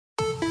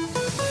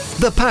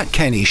The Pat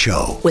Kenny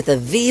Show with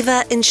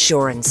Aviva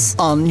Insurance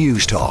on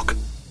News Talk.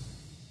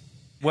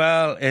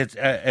 Well,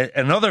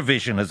 another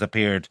vision has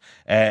appeared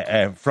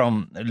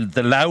from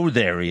the Louth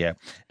area.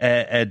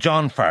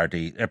 John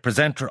Fardy, a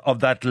presenter of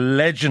that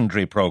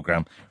legendary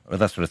programme, or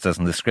that's what it says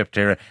in the script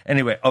here,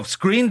 anyway, of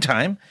Screen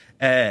Time,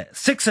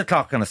 6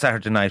 o'clock on a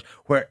Saturday night,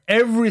 where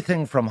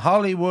everything from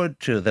Hollywood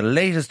to the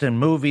latest in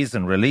movies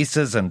and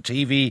releases and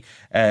TV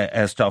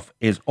stuff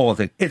is all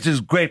there. It is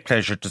great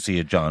pleasure to see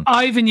you, John.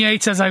 Ivan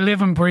Yates says I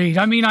live and breathe.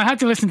 I mean, I had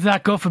to listen to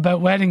that guff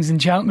about weddings in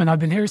Cheltenham. I've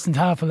been here since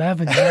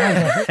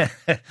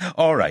 11:30.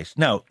 All right.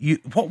 Now,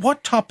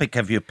 what topic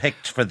have you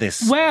picked for this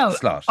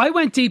slot? I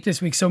went deep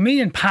this week. So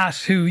me and Pat,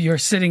 who you're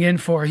sitting in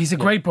for, he's a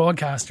great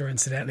broadcaster,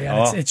 incidentally.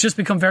 And it's just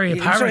become very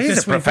apparent he's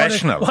this a week.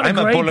 Professional. What a I'm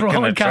great a bullock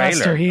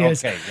broadcaster he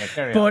is. Okay,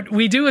 yeah, but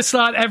we do a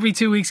slot every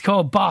 2 weeks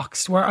called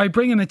Boxed, where I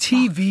bring him a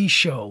TV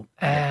show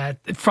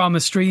from a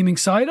streaming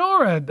site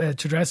or a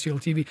terrestrial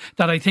TV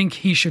that I think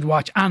he should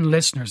watch, and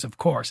listeners, of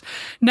course.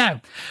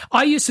 Now,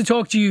 I used to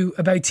talk to you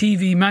about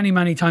TV many,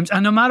 many times,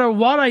 and no matter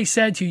what I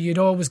said to you, you'd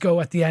always go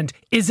at the end,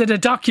 is it a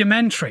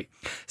documentary?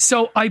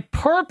 So I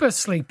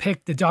purposely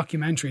picked the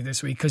documentary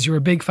this week because you're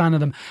a big fan of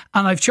them,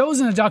 and I've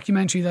chosen a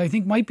documentary that I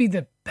think might be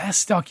the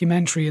best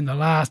documentary in the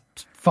last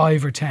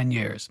 5 or 10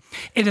 years.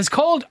 It is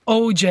called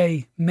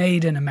OJ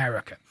Made in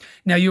America.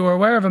 Now, you are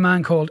aware of a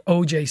man called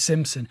OJ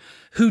Simpson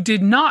who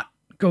did not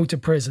go to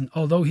prison,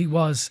 although he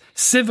was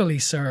civilly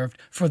served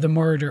for the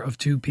murder of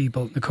 2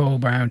 people, Nicole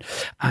Brown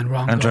and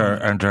Ron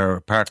Goldman. And her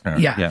partner.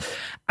 Yeah.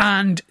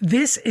 And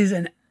this is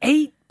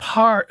a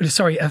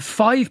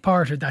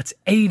 5-parter that's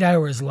 8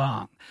 hours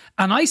long.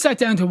 And I sat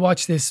down to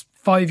watch this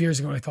 5 years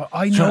ago, and I thought,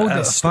 I know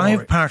this story.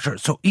 5-parter.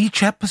 So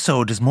each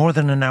episode is more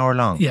than an hour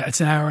long. Yeah,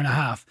 it's an hour and a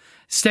half.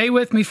 Stay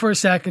with me for a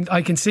second.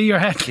 I can see your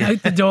head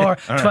out the door.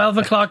 12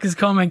 o'clock is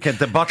coming.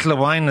 The bottle of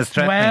wine is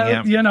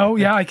threatening.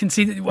 Well, I can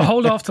see that.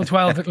 Hold off till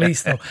 12 at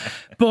least, though.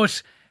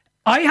 But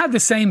I had the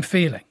same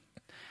feeling.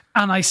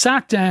 And I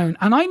sat down,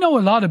 and I know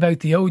a lot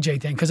about the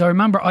OJ thing because I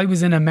remember I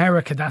was in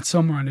America that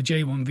summer on a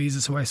J1 visa,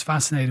 so I was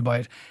fascinated by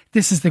it.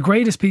 This is the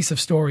greatest piece of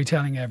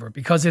storytelling ever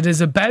because it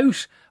is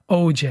about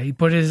OJ,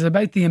 but it is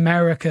about the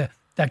America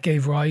that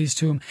gave rise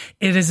to him.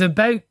 It is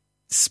about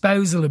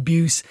spousal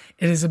abuse.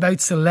 It is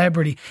about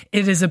celebrity.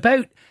 It is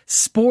about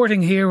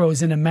sporting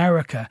heroes in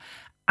America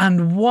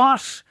and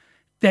what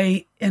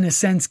they, in a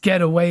sense,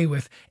 get away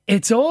with.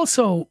 It's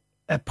also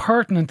a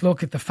pertinent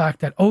look at the fact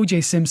that O.J.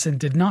 Simpson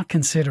did not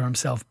consider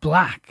himself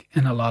black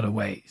in a lot of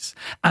ways,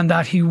 and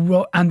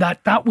that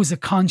that was a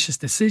conscious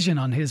decision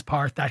on his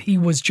part, that he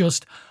was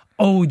just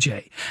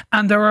O.J.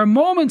 And there are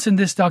moments in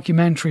this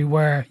documentary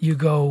where you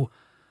go,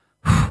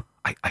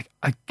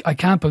 I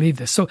can't believe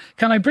this. So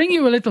can I bring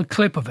you a little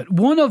clip of it?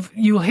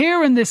 You'll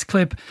hear in this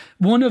clip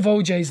one of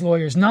OJ's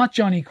lawyers, not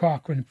Johnny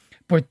Cochran,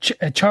 but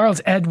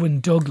Charles Edwin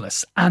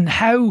Douglas, and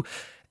how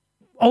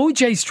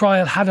OJ's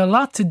trial had a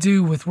lot to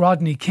do with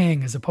Rodney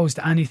King as opposed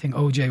to anything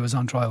OJ was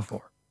on trial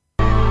for.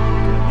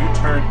 You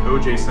turned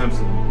OJ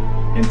Simpson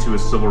into a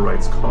civil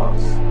rights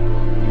cause.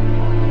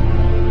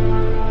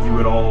 Do you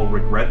at all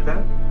regret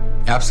that?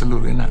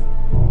 Absolutely not.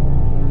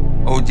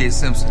 OJ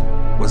Simpson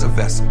was a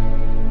vessel.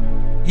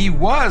 He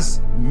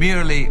was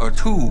merely a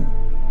tool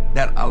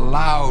that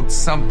allowed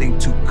something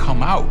to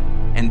come out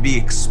and be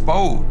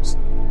exposed.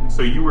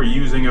 So you were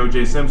using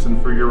O.J. Simpson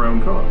for your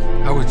own cause?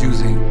 I was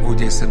using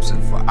O.J.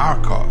 Simpson for our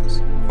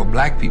cause, for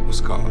black people's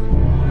cause.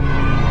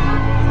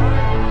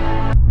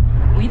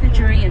 We, the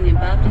jury, in the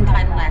above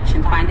entitled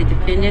action, find the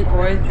defendant,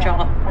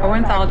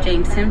 Orenthal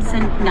James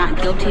Simpson, not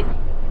guilty.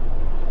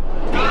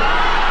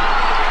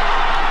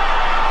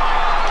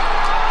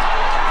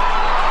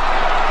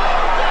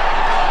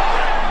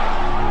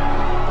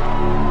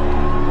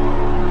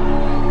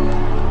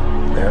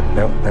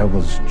 There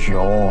was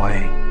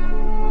joy.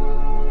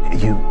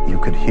 You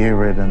could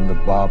hear it in the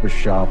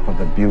barbershop or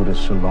the beauty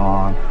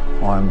salon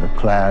or in the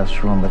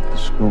classroom at the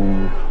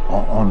school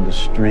or on the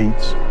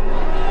streets.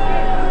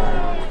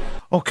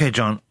 Okay,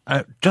 John,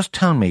 just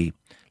tell me,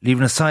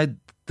 leaving aside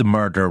the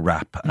murder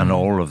rap and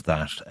all of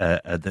that,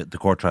 the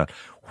court trial,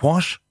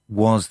 what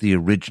was the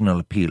original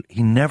appeal?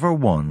 He never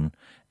won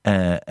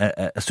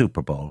a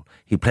Super Bowl.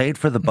 He played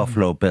for the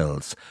Buffalo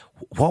Bills.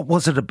 What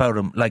was it about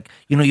him? Like,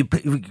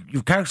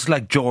 you've characters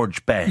like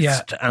George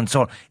Best and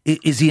so on.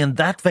 Is he in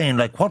that vein?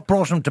 Like, what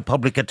brought him to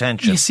public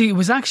attention? You see, it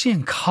was actually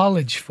in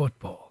college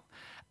football,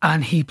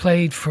 and he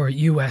played for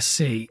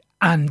USC.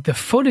 And the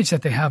footage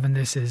that they have in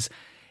this is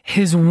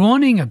his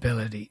running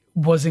ability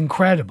was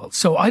incredible.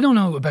 So I don't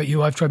know about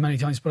you, I've tried many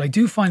times, but I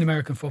do find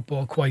American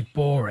football quite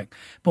boring.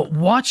 But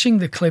watching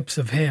the clips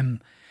of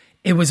him,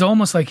 it was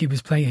almost like he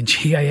was playing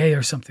GIA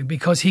or something,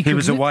 because he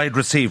was a wide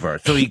receiver,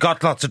 so he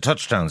got lots of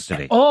touchdowns, did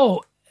he?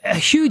 Oh, a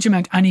huge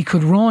amount, and he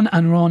could run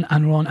and run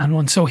and run and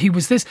run. So he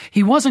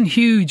wasn't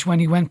huge when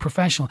he went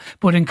professional,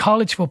 but in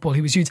college football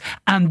he was huge.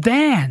 And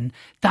then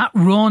that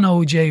run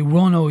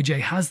OJ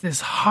has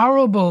this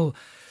horrible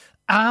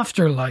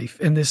afterlife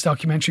in this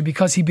documentary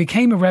because he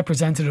became a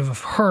representative of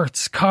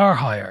Hertz car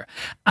hire.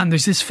 And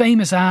there's this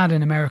famous ad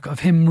in America of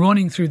him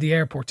running through the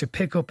airport to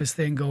pick up his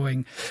thing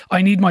going,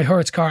 I need my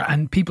Hertz car.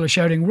 And people are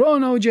shouting,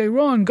 run, OJ,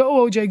 run,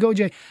 go, OJ, go,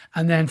 OJ.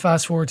 And then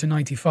fast forward to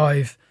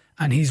 95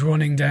 and he's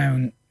running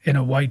down in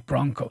a white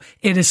Bronco.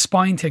 It is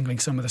spine-tingling,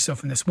 some of the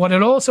stuff in this. What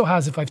it also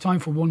has, if I have time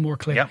for one more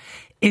clip,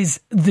 is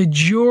the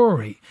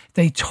jury.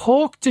 They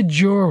talk to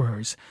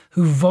jurors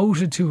who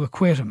voted to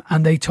acquit him,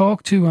 and they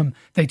talk to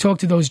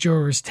those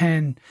jurors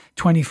 10,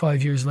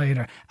 25 years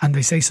later, and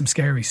they say some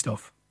scary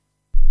stuff.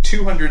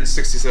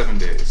 267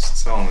 days.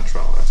 That's all in the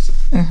trial.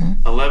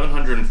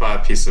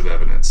 1,105 pieces of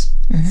evidence.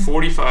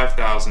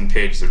 45,000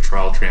 pages of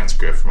trial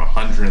transcript from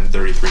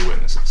 133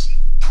 witnesses.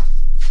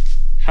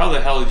 How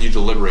the hell did you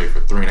deliberate for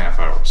 3.5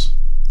 hours?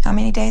 How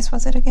many days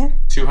was it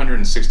again?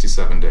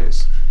 267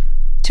 days.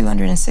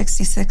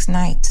 266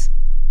 nights.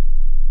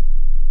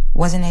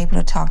 Wasn't able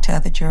to talk to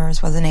other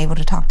jurors, wasn't able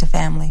to talk to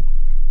family.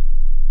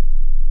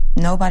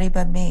 Nobody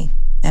but me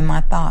and my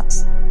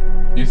thoughts.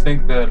 Do you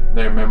think that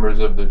they're members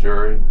of the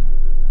jury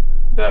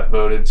that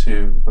voted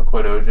to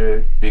acquit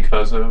OJ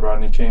because of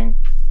Rodney King?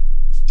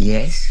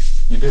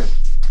 Yes. You do?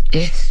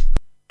 Yes.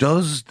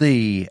 Does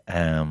the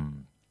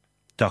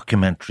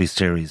documentary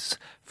series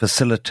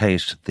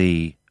facilitate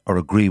or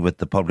agree with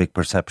the public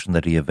perception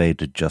that he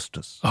evaded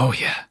justice? Oh,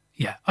 yeah.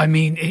 Yeah. I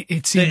mean,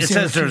 it seems... It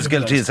says they're as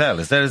guilty as hell.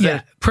 Is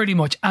that? Pretty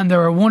much. And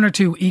there are one or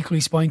two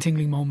equally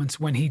spine-tingling moments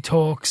when he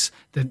talks,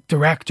 the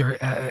director,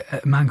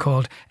 a man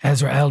called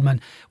Ezra Eldman,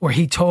 where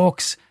he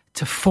talks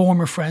to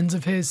former friends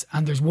of his,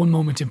 and there's one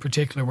moment in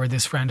particular where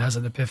this friend has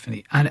an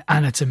epiphany, and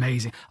it's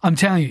amazing. I'm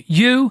telling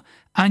you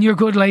and your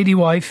good lady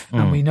wife,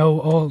 and we know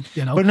all,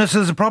 But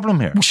there's a problem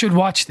here. We should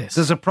watch this.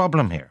 There's a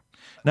problem here.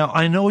 Now,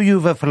 I know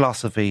you've a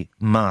philosophy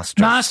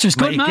master's.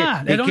 Good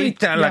man.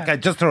 I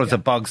just throw as a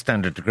bog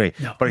standard degree.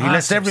 No, but he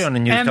lets everyone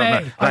in News talk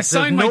about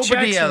there's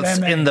nobody else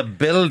in the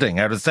building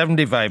out of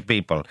 75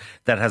 people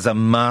that has a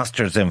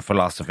master's in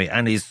philosophy,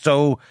 and he's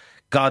so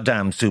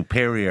goddamn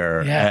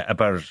superior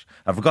about it.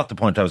 I forgot the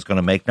point I was going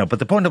to make now, but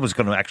the point I was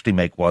going to actually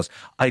make was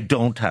I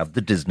don't have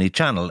the Disney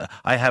Channel.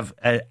 I have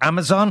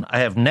Amazon, I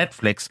have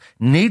Netflix.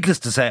 Needless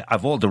to say,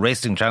 I've all the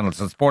racing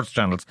channels and sports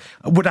channels.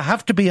 Would I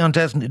have to be on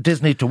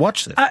Disney to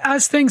watch this?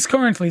 As things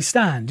currently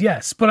stand,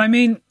 yes. But I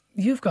mean,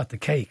 you've got the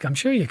cake. I'm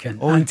sure you can.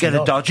 Oh, you get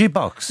a dodgy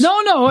box?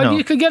 No.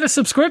 You could get a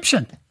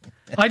subscription.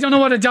 I don't know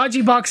what a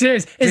dodgy box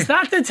is. Is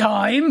that the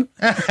time?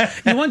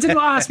 You wanted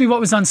to ask me what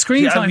was on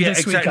screen time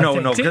this week. And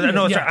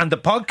the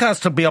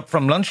podcast will be up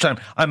from lunchtime.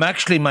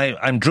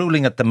 I'm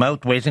drooling at the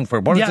mouth waiting for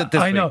what is it this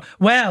week? I know.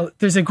 Well,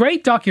 there's a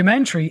great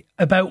documentary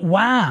about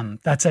Wham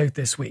that's out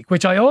this week,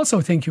 which I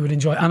also think you would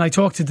enjoy. And I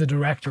talked to the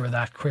director of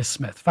that, Chris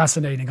Smith,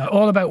 fascinating guy,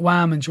 all about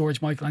Wham and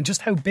George Michael and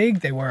just how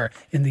big they were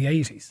in the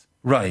 80s.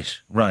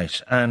 Right.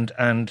 And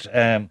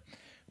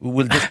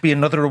will this be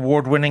another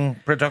award-winning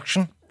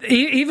production?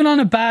 Even on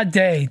a bad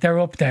day, they're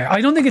up there.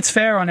 I don't think it's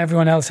fair on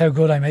everyone else how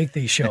good I make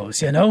these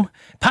shows,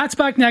 Pat's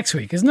back next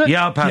week, isn't it?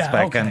 Yeah, Pat's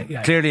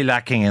back, clearly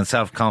lacking in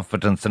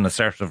self-confidence and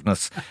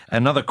assertiveness.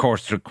 Another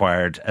course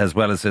required, as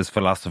well as his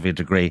philosophy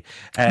degree.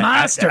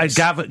 Masters.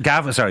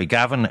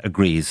 Gavin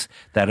agrees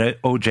that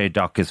OJ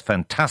Doc is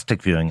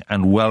fantastic viewing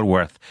and well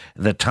worth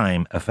the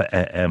time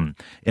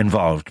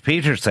involved.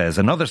 Peter says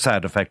another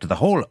side effect of the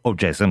whole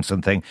OJ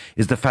Simpson thing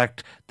is the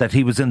fact that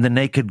he was in the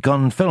Naked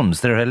Gun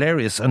films. They're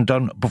hilarious and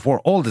done before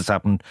all this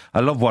happened. I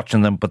love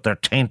watching them, but they're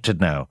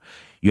tainted now.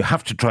 You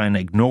have to try and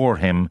ignore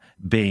him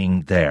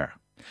being there.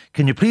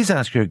 Can you please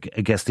ask your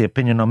guest the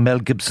opinion on Mel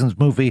Gibson's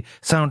movie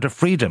Sound of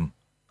Freedom?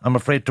 I'm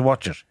afraid to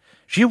watch it.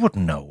 You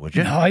wouldn't know, would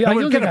you? No, I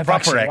we'll get a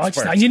proper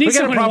expert. You need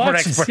someone who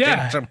watches.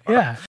 Yeah.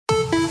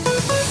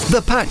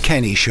 The Pat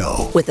Kenny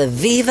Show with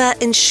Aviva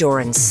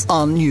Insurance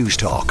on News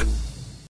Talk.